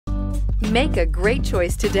Make a great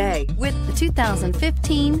choice today with the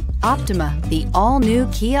 2015 Optima. The all-new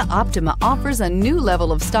Kia Optima offers a new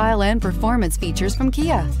level of style and performance features from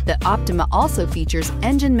Kia. The Optima also features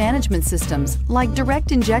engine management systems like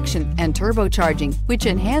direct injection and turbocharging, which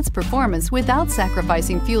enhance performance without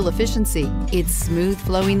sacrificing fuel efficiency. Its smooth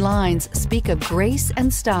flowing lines speak of grace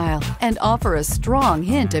and style and offer a strong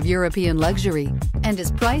hint of European luxury, and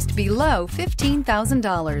is priced below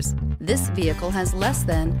 $15,000. This vehicle has less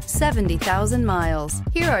than 70,000 miles.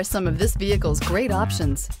 Here are some of this vehicle's great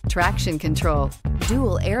options: traction control,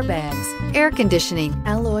 dual airbags, air conditioning,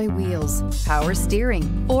 alloy wheels, power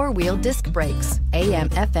steering, four-wheel disc brakes,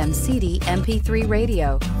 AM/FM CD MP3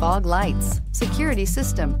 radio, fog lights, security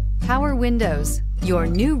system, power windows. Your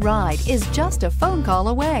new ride is just a phone call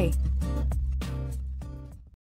away.